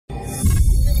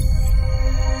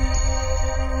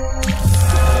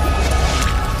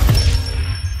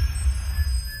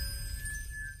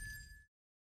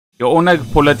የኦነግ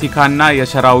ፖለቲካና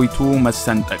የሰራዊቱ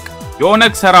መሰንጠቅ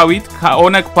የኦነግ ሰራዊት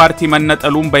ከኦነግ ፓርቲ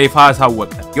መነጠሉን በይፋ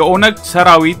አሳወቀ። የኦነግ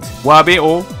ሰራዊት ዋቤኦ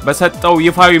በሰጠው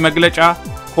ይፋዊ መግለጫ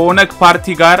ከኦነግ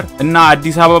ፓርቲ ጋር እና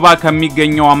አዲስ አበባ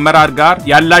ከሚገኘው አመራር ጋር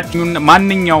ያላችሁን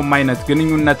ማንኛውም አይነት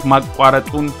ግንኙነት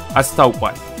ማቋረጡን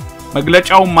አስታውቋል።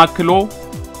 መግለጫው ማክሎ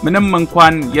ምንም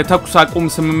እንኳን የተኩስ አቁም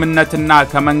ስምምነትና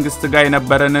ከመንግስት ጋር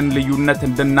የነበረንን ልዩነት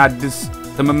እንድናድስ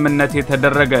ስምምነት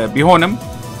የተደረገ ቢሆንም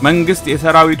መንግስት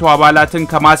የሰራዊቱ አባላትን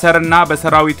ከማሰርና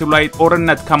በሰራዊቱ ላይ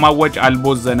ጦርነት ከማወጅ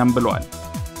አልቦዘነም ብሏል።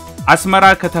 አስመራ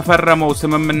ከተፈረመው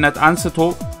ስምምነት አንስቶ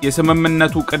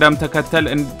የስምምነቱ ቅደም ተከተል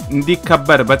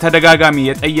እንዲከበር በተደጋጋሚ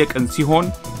የጠየቅን ሲሆን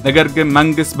ነገር ግን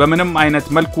መንግስት በምንም አይነት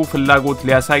መልኩ ፍላጎት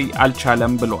ሊያሳይ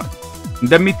አልቻለም ብሏል።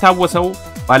 እንደሚታወሰው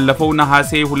ባለፈው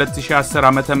ነሐሴ 2010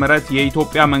 ዓመተ ምህረት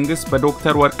የኢትዮጵያ መንግስት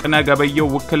በዶክተር ወርቅነህ ገበየሁ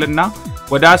ውክልና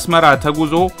ወደ አስመራ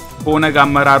ተጉዞ ኦነግ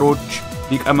አመራሮች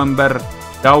ሊቀመንበር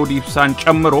ዳውድ ኢብሳን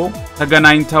ጨምሮ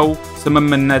ተገናኝተው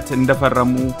ስምምነት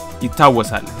እንደፈረሙ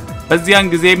ይታወሳል። በዚያን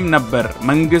ጊዜም ነበር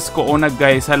መንግስት ከኦነግ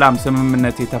ጋር የሰላም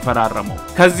ስምምነት የተፈራረመው።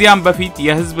 ከዚያም በፊት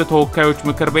የህዝብ ተወካዮች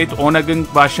ምክር ቤት ኦነግን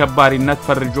በአሸባሪነት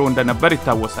ፈርጆ እንደነበር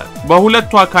ይታወሳል።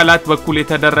 በሁለቱ አካላት በኩል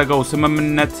የተደረገው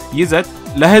ስምምነት ይዘት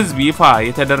ለህዝብ ይፋ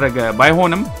የተደረገ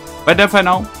ባይሆንም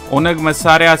በደፈናው ኦነግ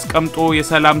መሳሪያ አስቀምጦ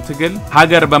የሰላም ትግል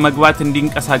ሀገር በመግባት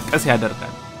እንዲንቀሳቀስ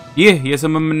ያደርጋል። ይህ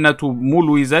የስምምነቱ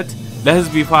ሙሉ ይዘት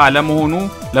ለህዝብ ይፋ አለመሆኑ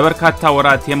ለበርካታ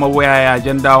ወራት የመወያያ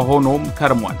አጀንዳ ሆኖም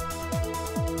ከርሟል።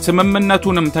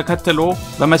 ስምምነቱንም ተከትሎ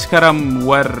በመስከረም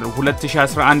ወር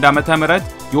 2011 ዓመተ ምህረት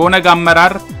የኦነግ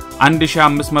አመራር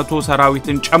 1500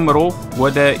 ሰራዊትን ጨምሮ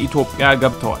ወደ ኢትዮጵያ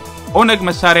ገብተዋል። ኦነግ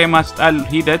መሳሪያ ማስጣል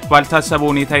ሂደት ባልታሰበ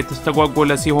ሁኔታ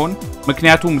የተስተጓጎለ ሲሆን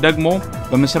ምክንያቱም ደግሞ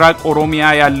በምስራቅ ኦሮሚያ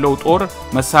ያለው ጦር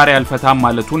መሳሪያ አልፈታም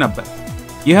ማለቱ ነበር።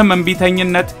 ይህም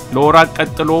እንቢተኝነት ለወራት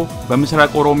ቀጥሎ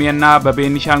በምስራቅ ኦሮሚያና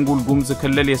በቤኒሻንጉል ጉሙዝ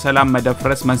ክልል የሰላም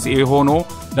መደፍረስ መንስኤ ሆኖ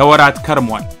ለወራት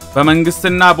ከርሟል።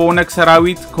 በመንግስትና በኦነግ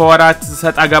ሰራዊት ከወራት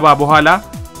ሰጣገባ በኋላ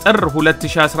ጥር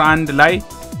 2011 ላይ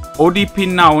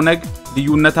ኦዲፒና ኦነግ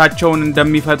ልዩነታቸውን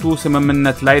እንደሚፈቱ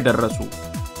ስምምነት ላይ ደረሱ።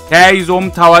 ተያይዞም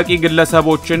ታዋቂ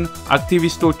ግለሰቦችን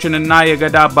አክቲቪስቶችንና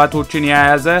የገዳ አባቶችን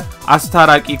የያዘ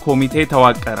አስታራቂ ኮሚቴ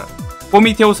ተዋቀረ።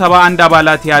 ኮሚቴው 71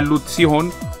 አባላት ያሉት ሲሆን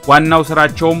ዋናው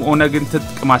ስራቸውም ኦነግን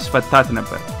ትጥቅ ማስፈታት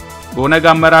ነበር። የኦነግ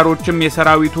አመራሮችም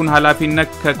የሰራዊቱን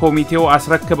ኃላፊነት ከኮሚቴው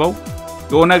አስረክበው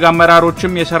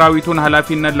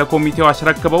ለኮሚቴው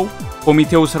አስረክበው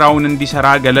ኮሚቴው ስራውን እንዲሰራ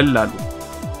ገለላሉ።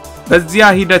 በዚያ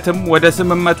ሂደትም ወደ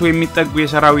 800 የሚጠጉ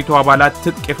የሰራዊቱ አባላት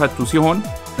ትጥቅ የፈቱ ሲሆን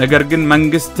ነገር ግን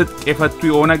መንግስት ትጥቅ የፈቱ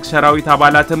የኦነግ ሰራዊት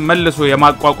አባላትን መልሶ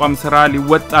የማቋቋም ስራ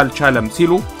ሊወጣ አልቻለም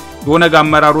ሲሉ የኦነግ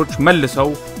አመራሮች መልሰው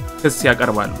ክስ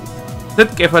ያቀርባሉ።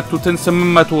 ትጥቅ የፈቱትን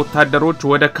 800 ወታደሮች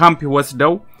ወደ ካምፕ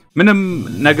ወስደው ምንም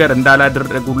ነገር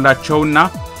እንዳላደረጉላቸውና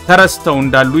ተረስተው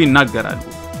እንዳሉ ይናገራሉ።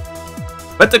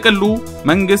 በጥቅሉ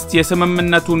መንግስት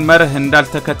የስምምነቱን መርህ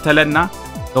እንዳልተከተለና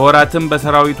ለወራትም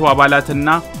በሰራዊቱ አባላትና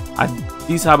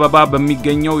አዲስ አበባ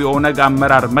በሚገኘው የኦነግ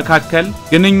አመራር መካከል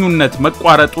ግንኙነት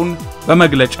መቋረጡን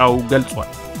በመግለጫው ገልጿል።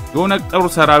 የኦነግ ጦር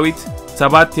ሰራዊት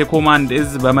 7 የኮማንድ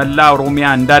እዝ በመላ ኦሮሚያ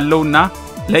እንዳለውና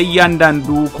ለእያንዳንዱ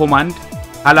ኮማንድ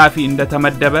ኃላፊ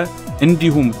እንደተመደበ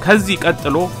እንዲሁም ከዚህ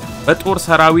ቀጥሎ በጦር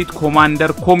ሰራዊት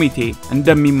ኮማንደር ኮሚቴ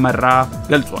እንደሚመራ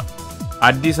ገልጿል።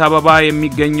 አዲስ አበባ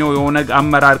የሚገኘው የኦነግ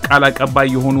አመራር ቃል አቀባይ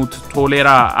የሆኑት ቶሌራ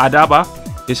አዳባ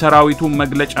የሰራዊቱ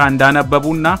መግለጫ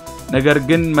እንዳነበቡና ነገር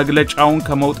ግን መግለጫውን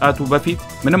ከመውጣቱ በፊት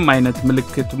ምንም አይነት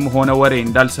ምልክትም ሆነ ወሬ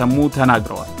እንዳልሰሙ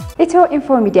ተናግረዋል።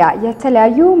 ኢትዮኢንፎ ሚዲያ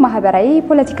የተለያዩ ማህበራዊ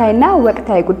ፖለቲካዊና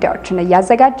ወቅታዊ ጉዳዮችን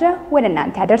ያዘጋጀ ወደ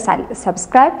እናንተ ያደርሳል።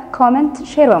 ሰብስክራይብ፣ ኮሜንት፣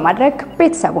 ሼር በማድረግ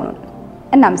ቤተሰቡን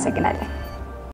እናመሰግናለን።